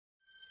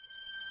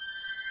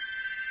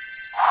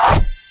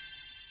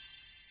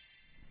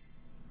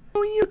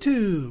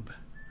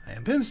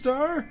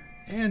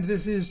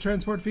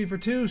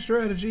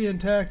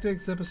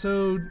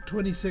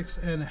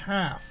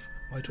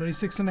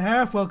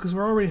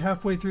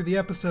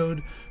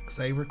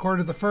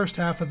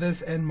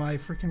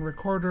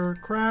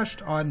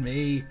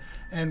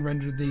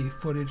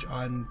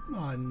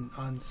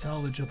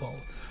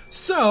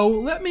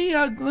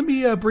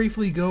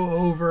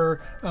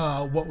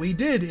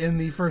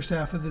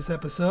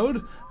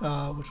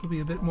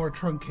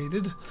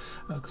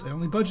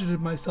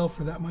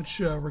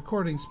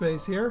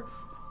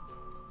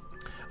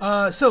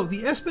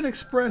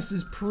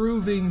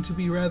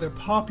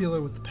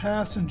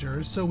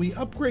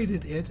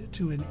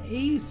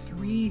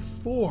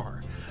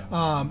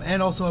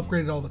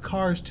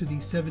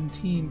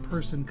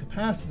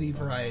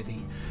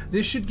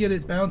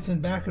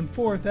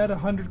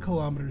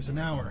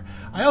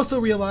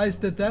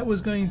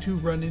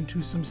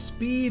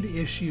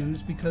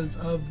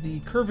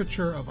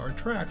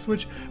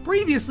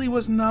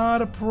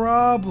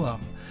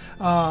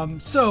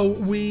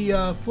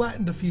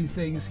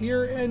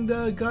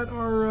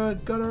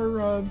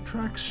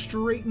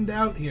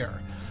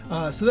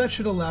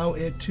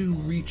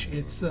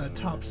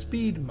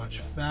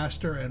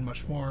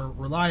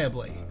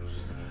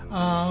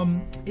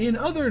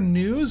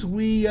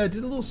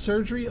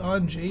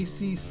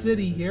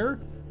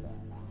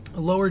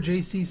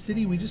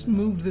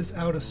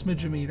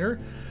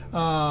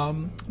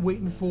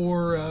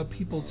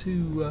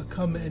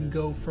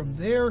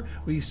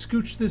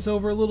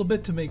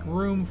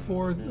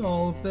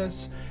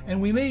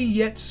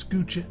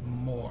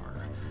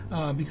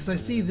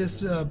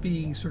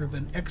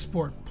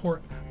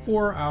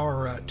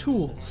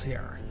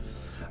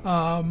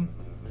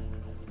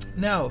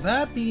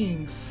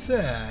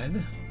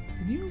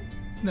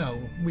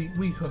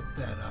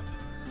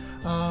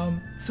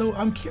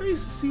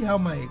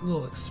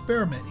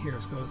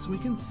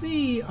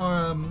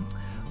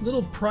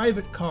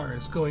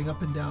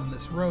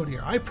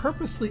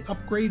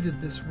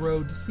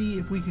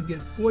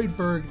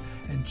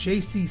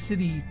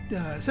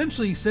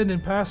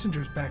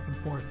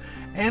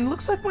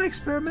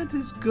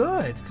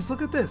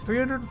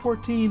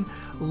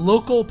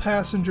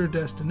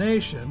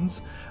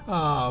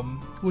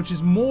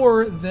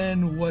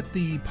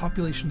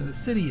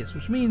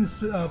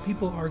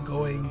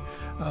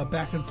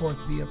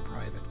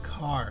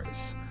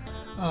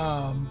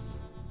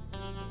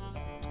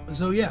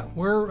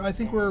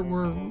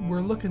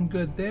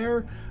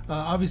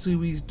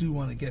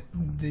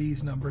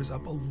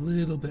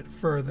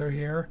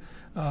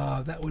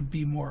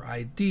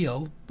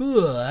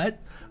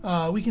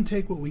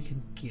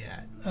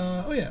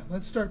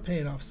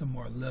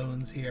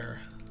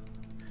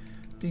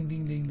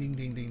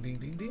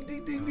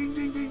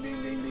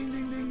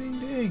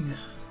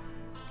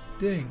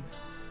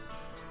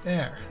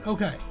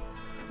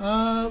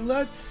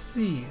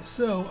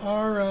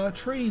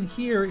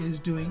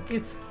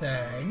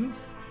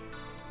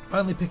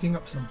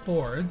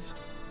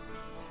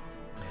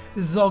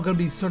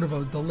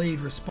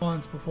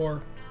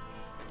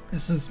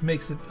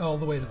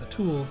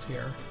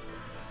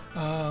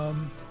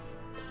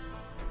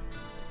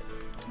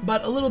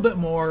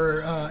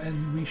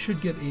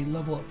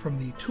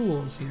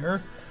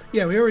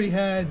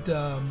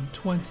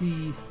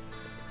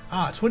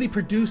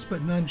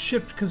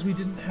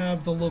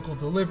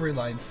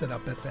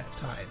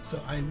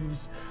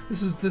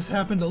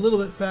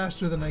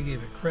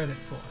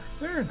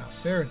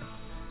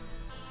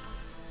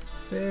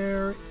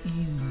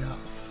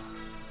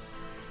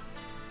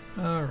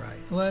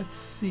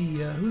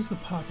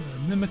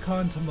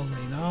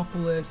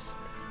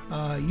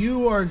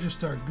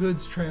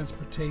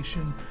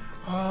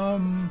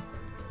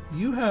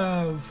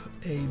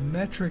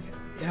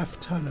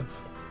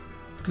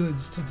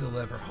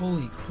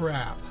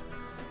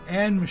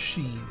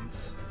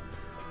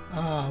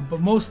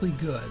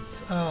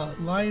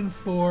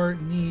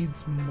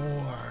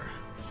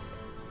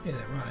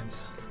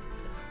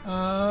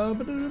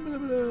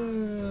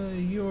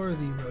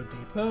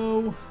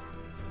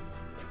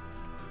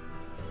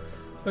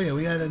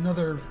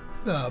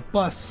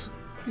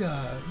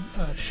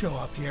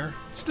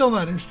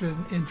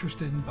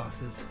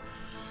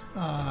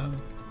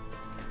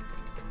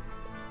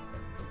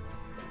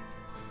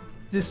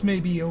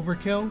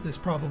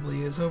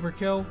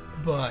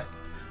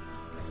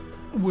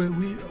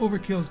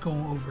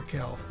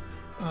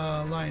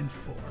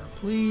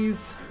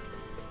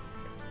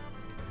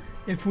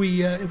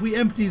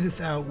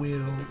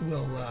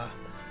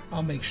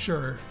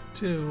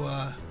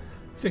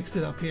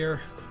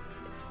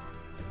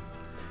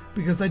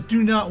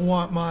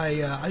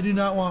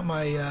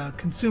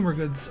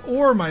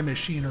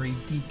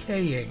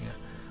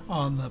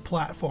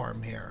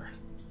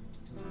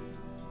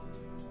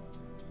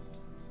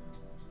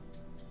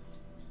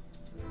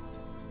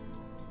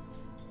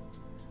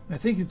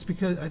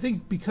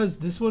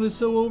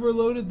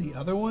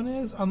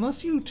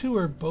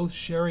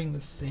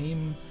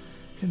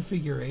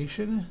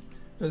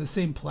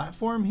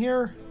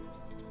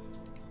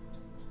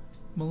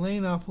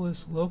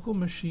Melanopolis local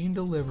machine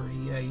delivery.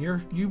 Yeah,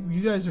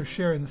 you guys are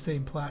sharing the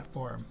same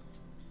platform.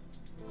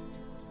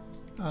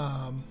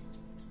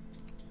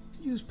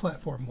 Use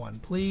platform 1,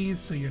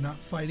 please, so you're not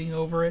fighting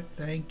over it.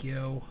 Thank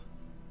you.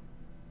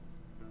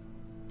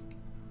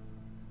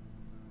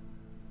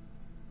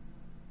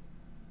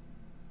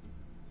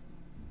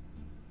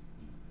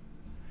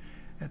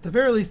 At the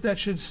very least, that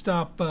should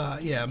stop,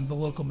 yeah, the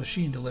local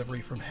machine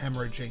delivery from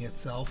hemorrhaging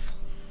itself.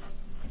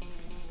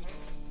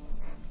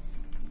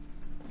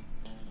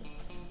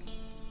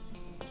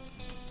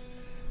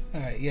 All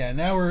right, yeah.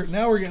 Now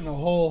we're getting a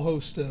whole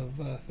host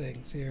of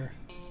things here.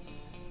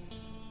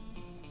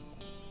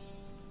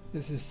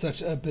 This is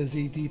such a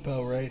busy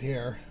depot right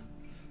here.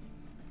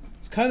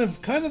 It's kind of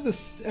the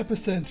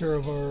epicenter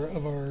of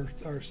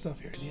our stuff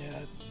here. And yeah,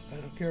 I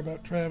don't care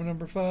about tram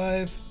number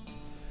 5.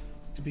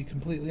 To be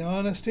completely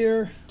honest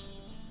here.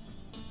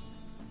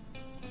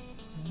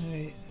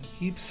 Alright,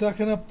 keep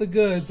sucking up the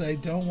goods. I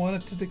don't want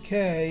it to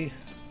decay.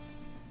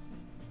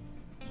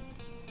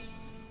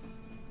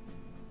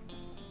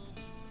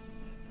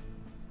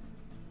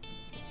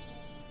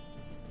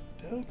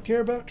 Don't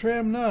care about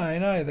tram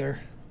 9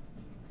 either.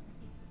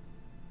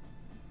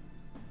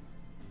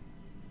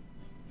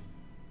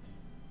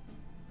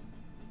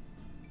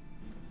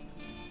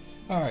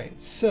 All right,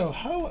 so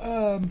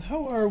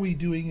how are we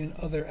doing in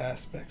other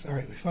aspects? All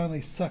right, we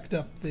finally sucked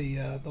up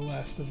the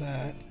last of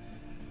that.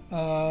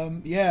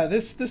 Yeah,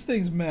 this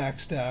thing's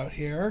maxed out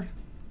here.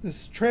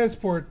 This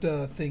transport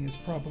thing is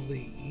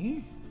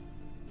probably.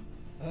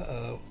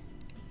 Uh-oh.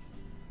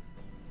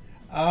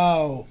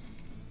 Oh,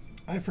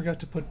 I forgot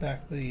to put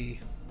back the.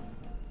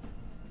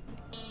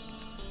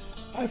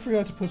 I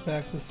forgot to put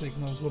back the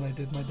signals when I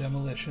did my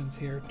demolitions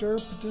here.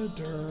 Derp da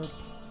derp.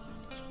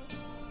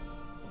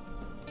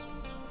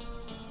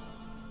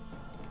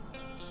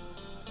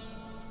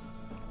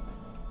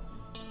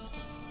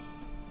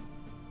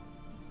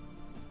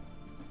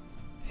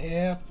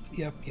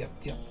 Yep.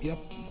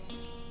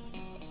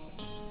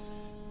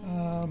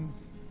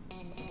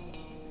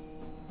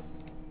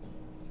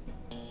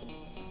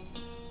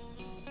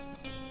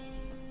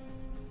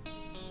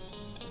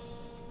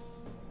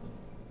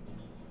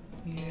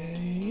 Yeah,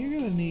 you're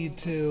gonna need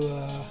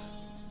to,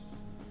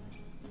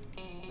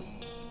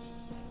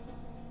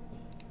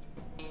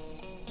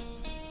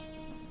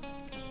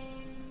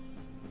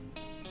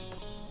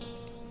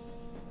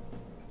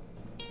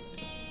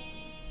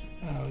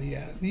 Oh,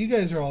 yeah. You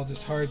guys are all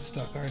just hard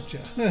stuck, aren't you?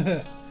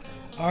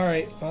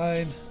 Alright,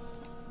 fine.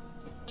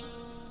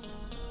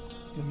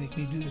 You'll make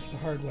me do this the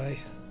hard way.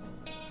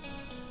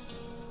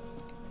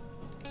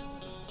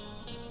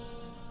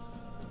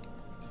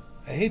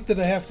 I hate that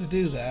I have to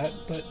do that,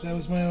 but that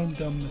was my own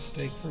dumb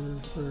mistake for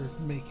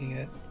making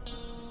it.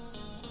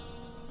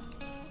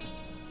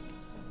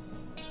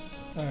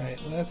 Alright,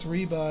 let's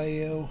rebuy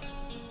you.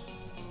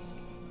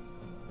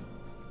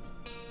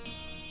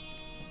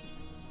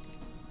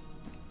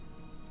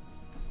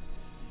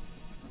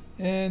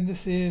 And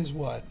this is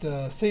what?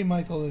 St.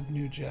 Michael at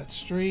New Jet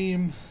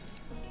Stream.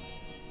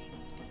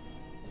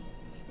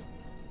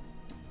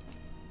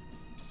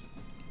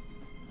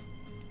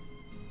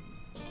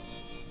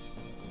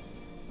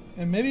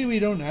 And maybe we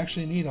don't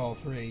actually need all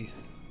 3.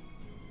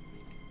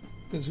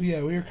 Because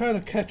yeah, we were kind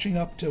of catching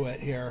up to it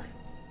here.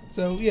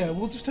 So yeah,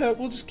 we'll just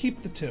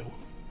keep the 2.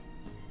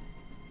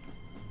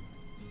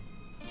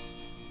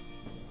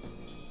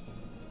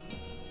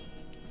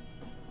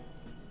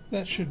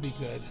 That should be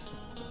good.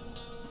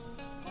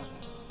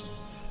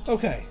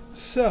 Okay,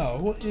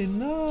 so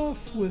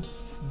enough with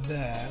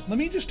that. Let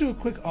me just do a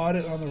quick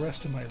audit on the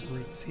rest of my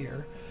routes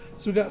here.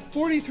 So we got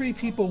 43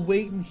 people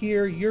waiting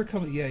here. You're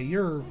coming. Yeah,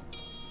 you're.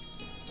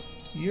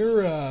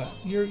 I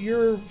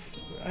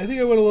think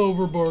I went a little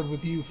overboard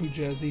with you,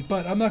 Fujezi,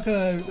 but I'm not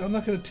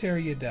gonna tear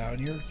you down.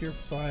 You're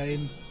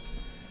fine.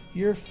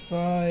 You're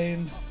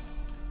fine.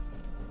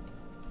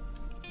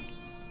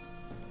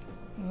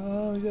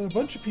 We got a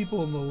bunch of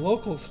people in the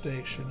local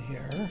station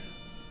here.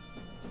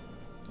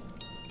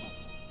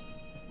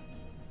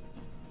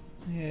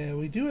 Yeah,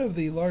 we do have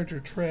the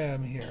larger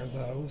tram here,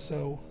 though,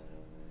 so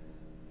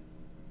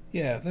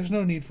yeah, there's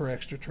no need for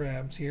extra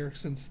trams here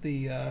since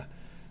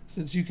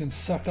you can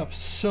suck up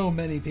so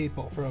many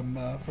people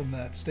from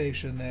that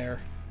station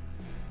there.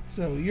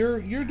 So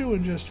you're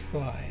doing just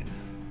fine.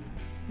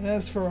 And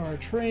as for our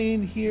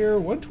train here,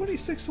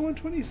 126 to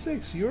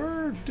 126,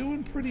 you're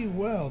doing pretty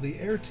well. The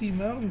Air T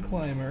Mountain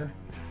Climber.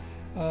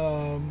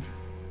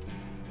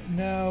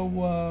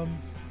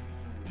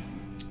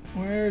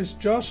 Where's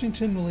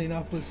Joshington,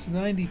 Melanopolis,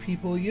 90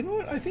 people. You know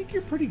what? I think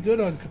you're pretty good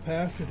on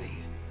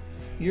capacity.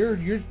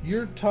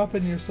 You're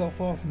topping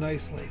yourself off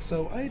nicely.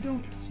 So I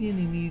don't see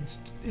any need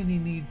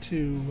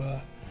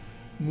to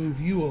move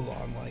you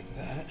along like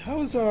that.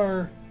 How is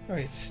our? All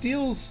right,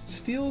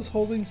 Steel's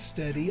holding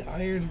steady.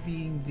 Iron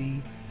being the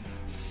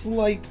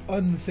slight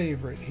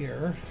unfavorite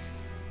here.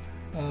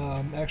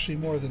 Actually,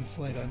 more than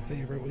slight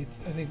unfavorite.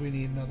 I think we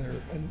need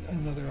another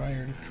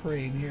iron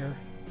crane here.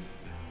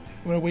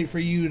 I'm going to wait for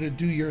you to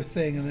do your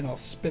thing, and then I'll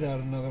spit out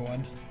another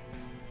one.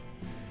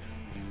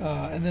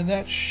 And then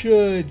that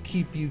should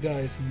keep you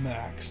guys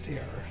maxed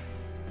here.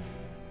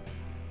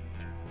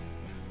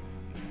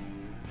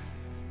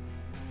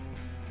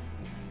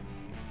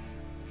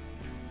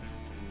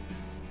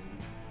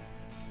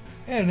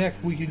 And heck,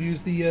 we could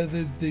use the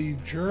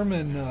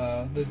German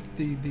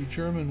the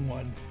German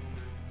one,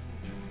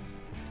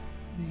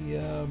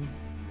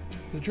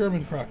 the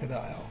German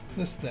crocodile.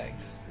 This thing.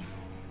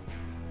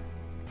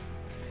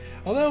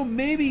 Although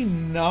maybe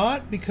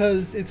not,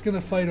 because it's going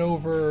to fight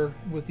over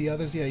with the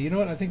others. Yeah, you know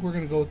what? I think we're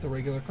going to go with the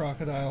regular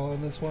crocodile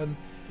on this one.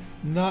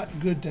 Not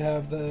good to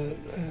have the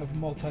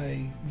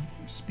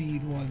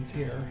multi-speed ones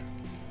here.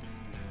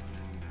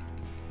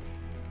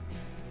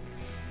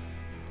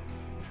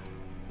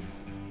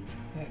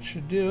 That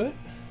should do it.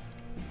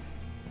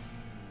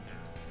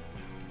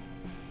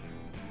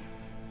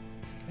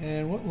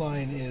 And what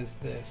line is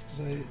this? Because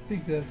I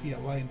think that, yeah,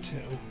 line 2.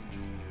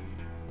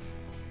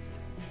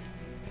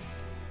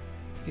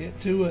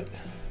 Get to it.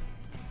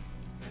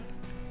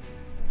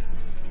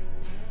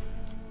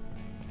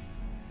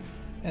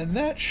 And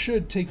that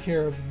should take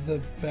care of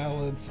the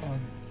balance on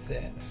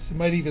this. It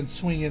might even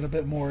swing it a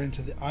bit more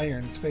into the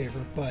iron's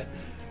favor, but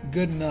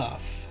good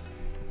enough.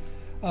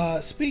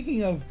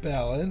 Speaking of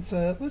balance,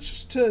 let's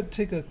just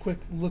take a quick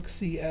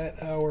look-see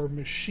at our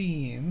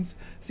machines.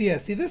 So yeah,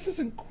 see, this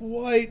isn't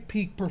quite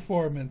peak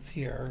performance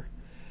here.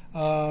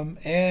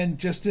 And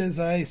just as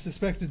I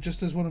suspected,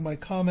 just as one of my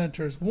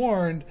commenters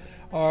warned,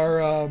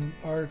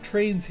 our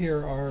trains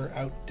here are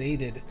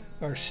outdated.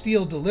 Our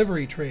steel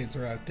delivery trains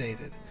are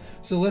outdated.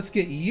 So let's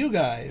get you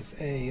guys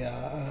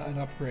an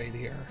upgrade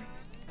here.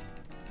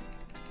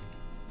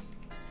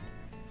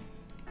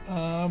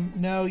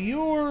 Now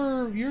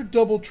you're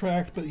double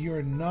tracked, but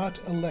you're not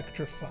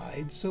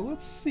electrified. So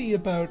let's see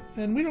about,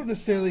 and we don't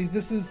necessarily.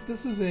 This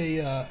is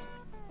a.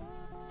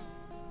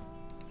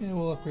 Yeah,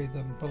 we'll upgrade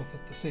them both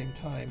at the same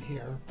time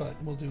here, but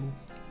we'll do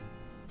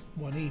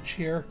one each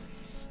here.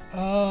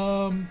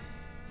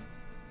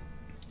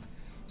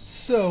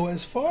 So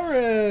as far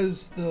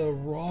as the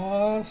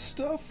raw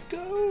stuff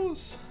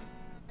goes,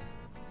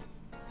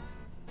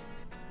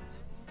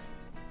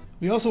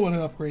 we also want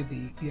to upgrade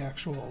the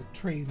actual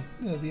train,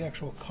 the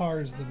actual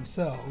cars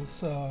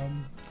themselves.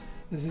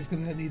 This is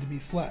going to need to be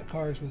flat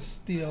cars with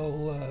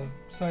steel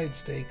side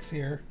stakes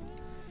here.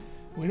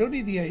 We don't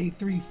need the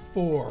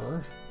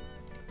A34.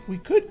 We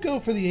could go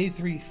for the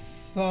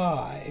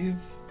A35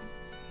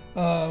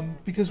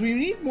 because we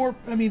need more.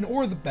 I mean,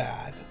 or the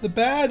bad. The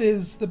bad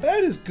is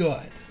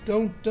good.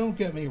 Don't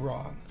get me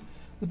wrong.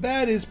 The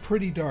bad is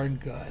pretty darn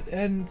good.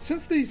 And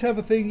since these have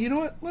a thing, you know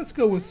what? Let's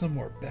go with some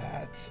more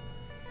bads.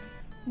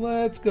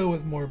 Let's go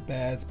with more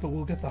bads, but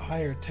we'll get the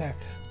higher tech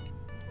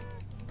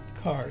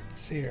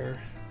carts here.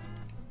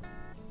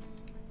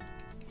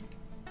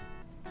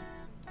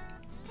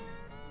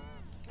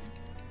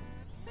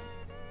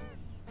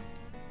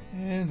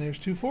 And there's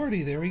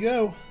 240. There we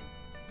go.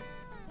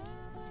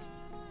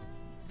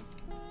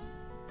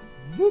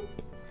 Whoop.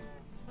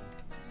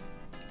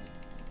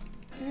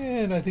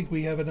 And I think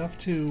we have enough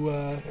to,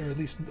 or at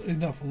least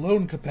enough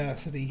loan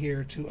capacity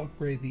here to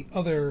upgrade the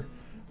other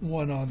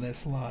one on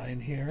this line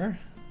here.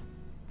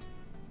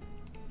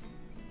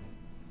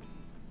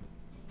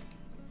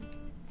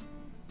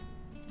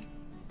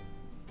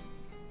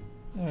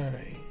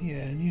 Alright,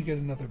 yeah, and you get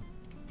another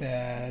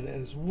bad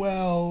as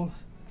well.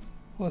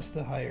 Plus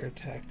the higher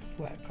tech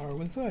flat car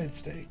with side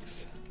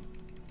stakes.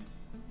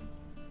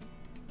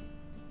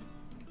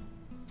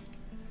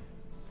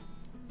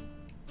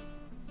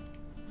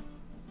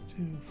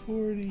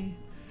 $240.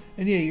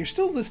 And yeah, you're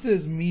still listed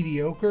as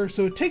mediocre,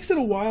 so it takes it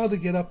a while to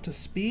get up to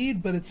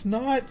speed, but it's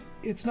not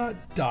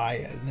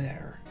dying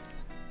there.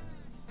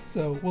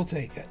 So we'll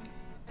take it.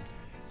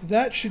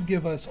 That should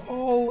give us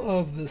all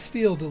of the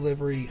steel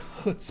delivery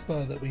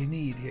chutzpah that we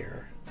need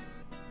here.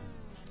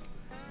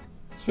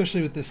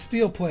 Especially with the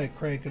steel plant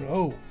cranking.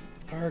 Oh,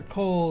 our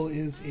coal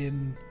is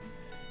in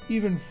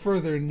even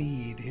further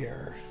need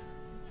here.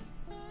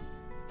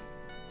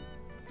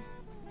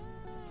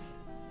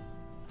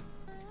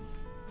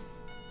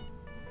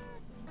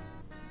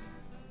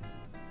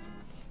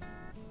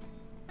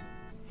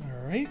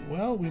 Alright,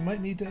 well, we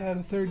might need to add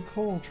a third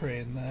coal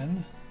train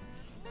then.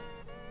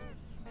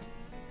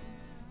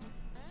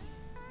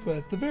 But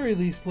at the very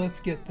least, let's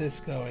get this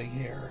going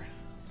here.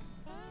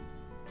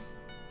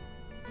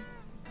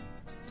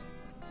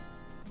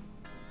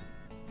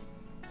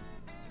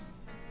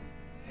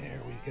 There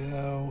we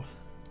go.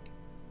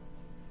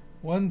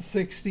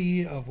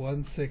 160 of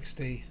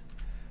 160.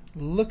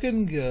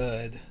 Looking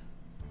good.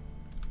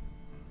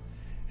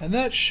 And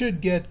that should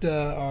get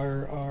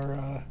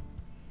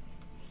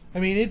I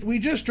mean, we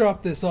just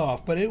dropped this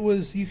off, but it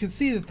was, you can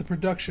see that the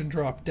production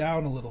dropped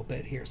down a little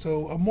bit here.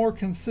 So a more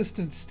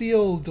consistent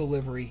steel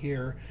delivery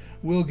here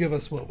will give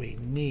us what we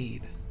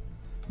need.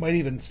 Might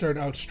even start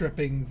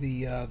outstripping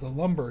the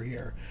lumber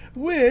here,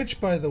 which,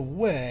 by the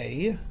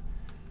way,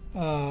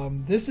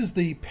 this is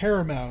the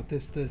paramount.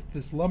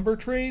 This lumber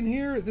train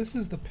here. This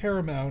is the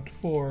paramount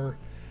for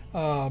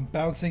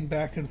bouncing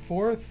back and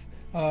forth.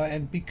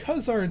 And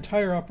because our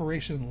entire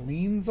operation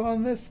leans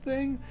on this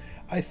thing,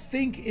 I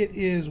think it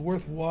is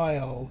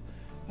worthwhile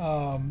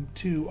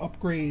to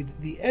upgrade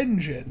the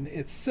engine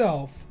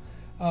itself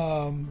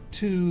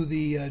to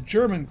the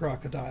German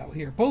crocodile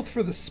here, both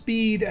for the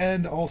speed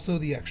and also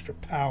the extra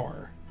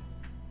power.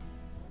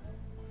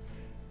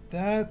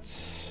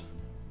 That's...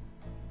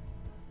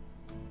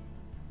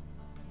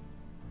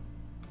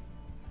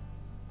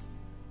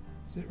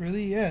 Is it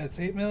really? Yeah, it's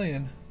 8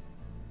 million.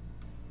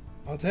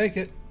 I'll take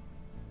it.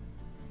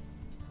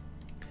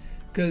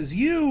 Because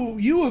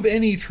you of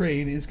any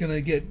trade is going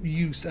to get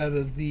use out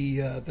of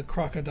the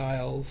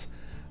crocodiles,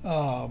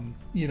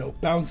 you know,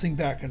 bouncing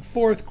back and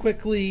forth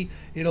quickly.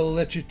 It'll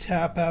let you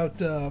tap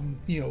out,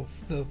 you know,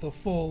 the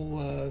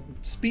full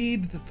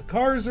speed that the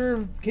cars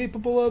are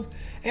capable of,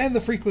 and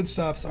the frequent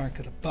stops aren't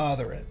going to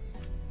bother it.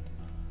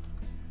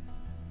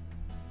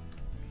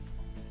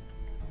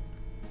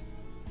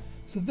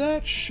 So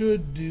that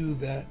should do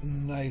that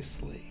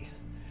nicely.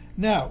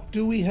 Now,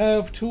 do we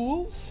have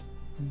tools?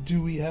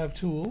 Do we have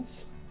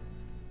tools?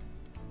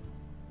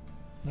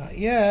 Not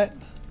yet.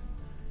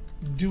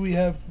 Do we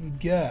have...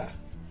 Yeah.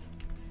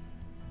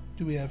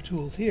 Do we have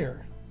tools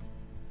here?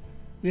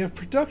 We have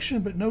production,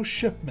 but no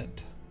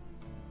shipment.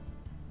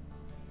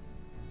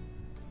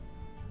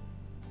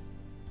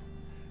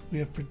 We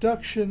have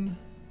production,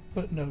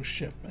 but no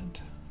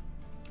shipment.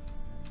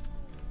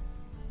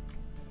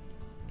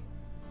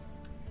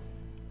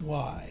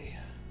 Why?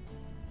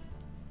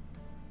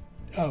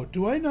 Oh,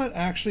 do I not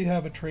actually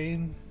have a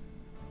train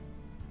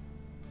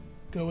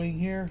going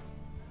here?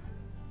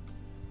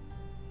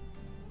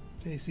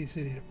 JC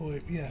City to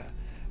Boyd, yeah.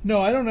 No,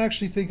 I don't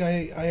actually think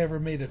I ever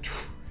made a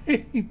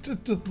train to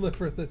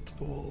deliver the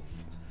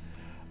tools.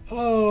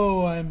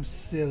 Oh, I'm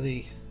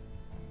silly.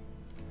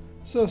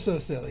 So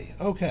silly.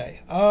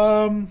 Okay.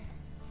 Well,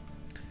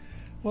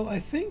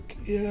 I think,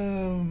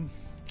 are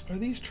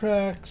these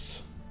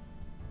tracks...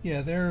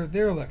 Yeah,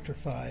 they're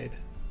electrified.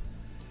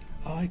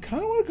 I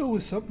kind of want to go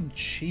with something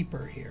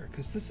cheaper here,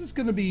 because this is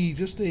going to be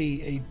just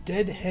a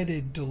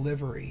dead-headed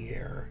delivery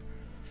here.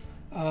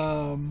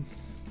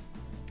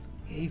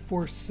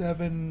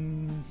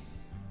 A47,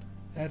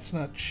 that's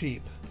not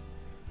cheap.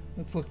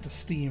 Let's look to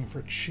Steam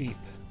for cheap.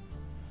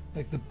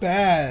 Like, the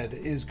bad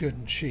is good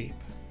and cheap.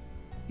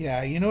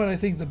 Yeah, you know what? I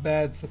think the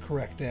bad's the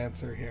correct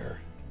answer here.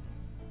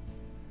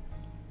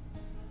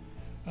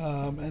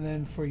 And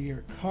then for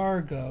your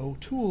cargo,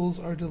 tools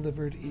are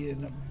delivered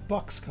in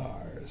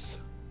boxcars.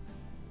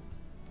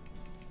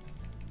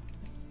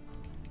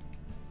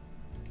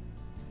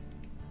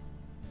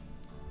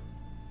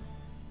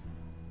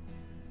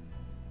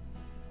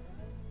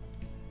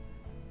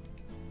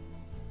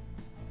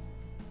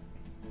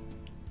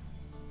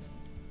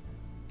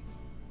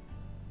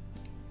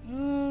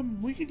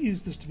 We could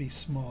use this to be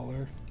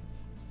smaller.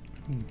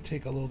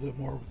 Take a little bit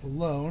more with the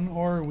loan,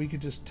 or we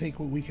could just take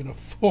what we can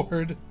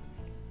afford.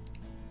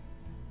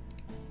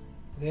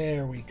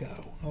 There we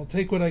go. I'll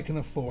take what I can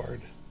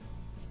afford.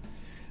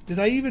 Did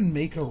I even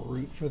make a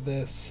route for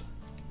this?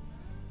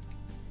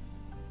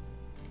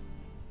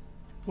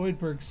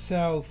 Boydburg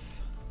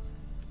South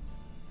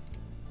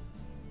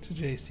to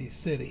JC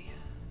City.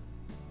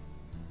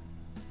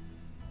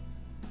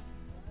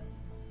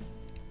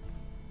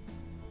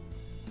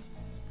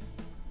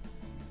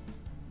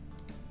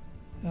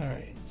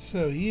 Alright,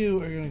 so you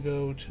are going to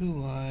go to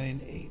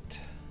line 8.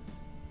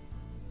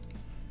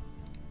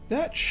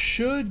 That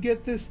should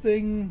get this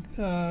thing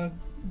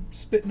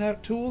spitting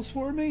out tools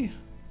for me.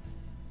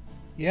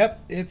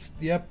 Yep,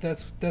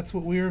 that's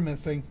what we were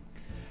missing.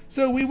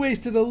 So we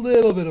wasted a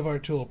little bit of our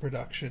tool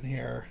production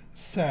here,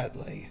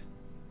 sadly.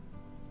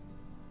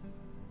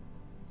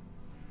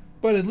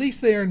 But at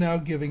least they are now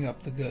giving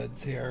up the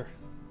goods here.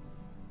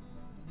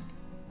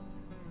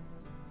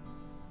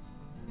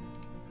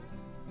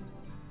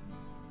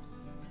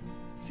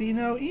 See,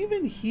 now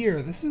even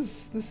here,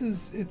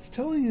 it's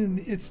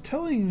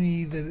telling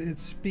me that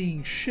it's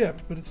being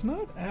shipped, but it's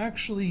not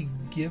actually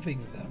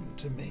giving them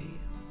to me.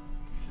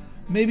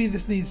 Maybe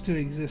this needs to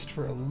exist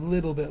for a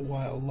little bit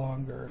while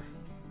longer.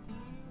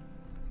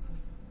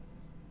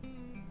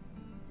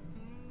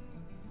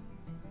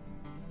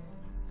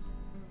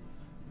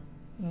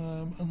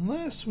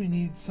 Unless we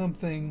need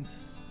something...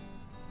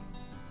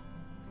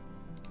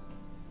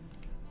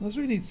 Unless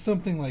we need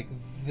something like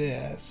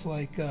this,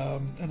 like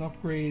an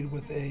upgrade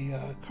with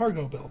a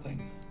cargo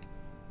building.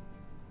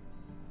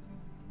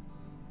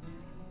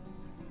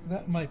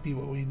 That might be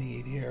what we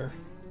need here.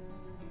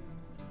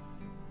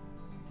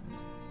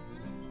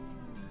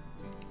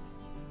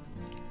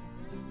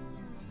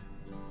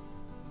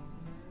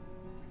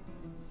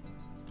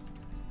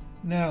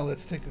 Now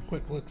let's take a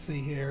quick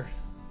look-see here.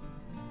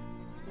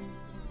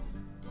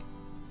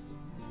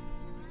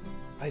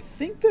 I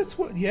think that's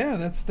what, yeah,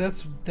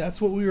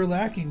 that's what we were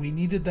lacking. We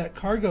needed that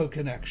cargo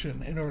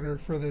connection in order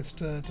for this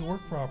to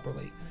work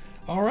properly.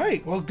 All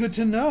right, well, good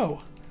to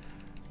know.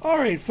 All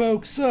right,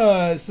 folks,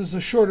 this is a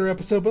shorter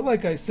episode, but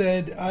like I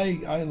said,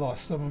 I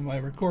lost some of my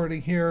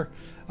recording here.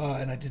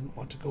 and I didn't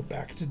want to go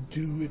back to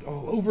do it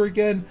all over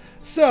again.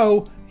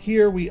 So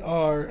here we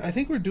are. I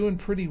think we're doing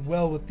pretty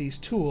well with these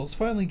tools,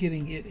 finally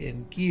getting it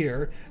in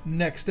gear.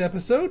 Next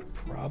episode,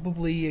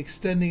 probably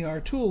extending our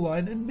tool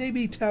line and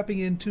maybe tapping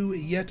into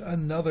yet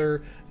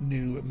another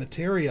new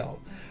material.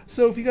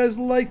 So if you guys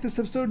like this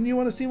episode and you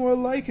want to see more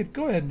like it,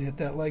 go ahead and hit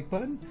that like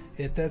button,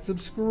 hit that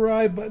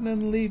subscribe button,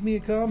 and leave me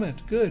a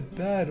comment. Good,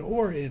 bad,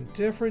 or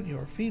indifferent,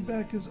 your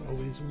feedback is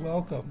always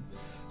welcome.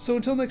 So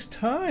until next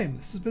time,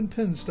 this has been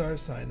Pinstar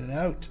signing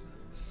out.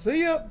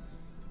 See ya!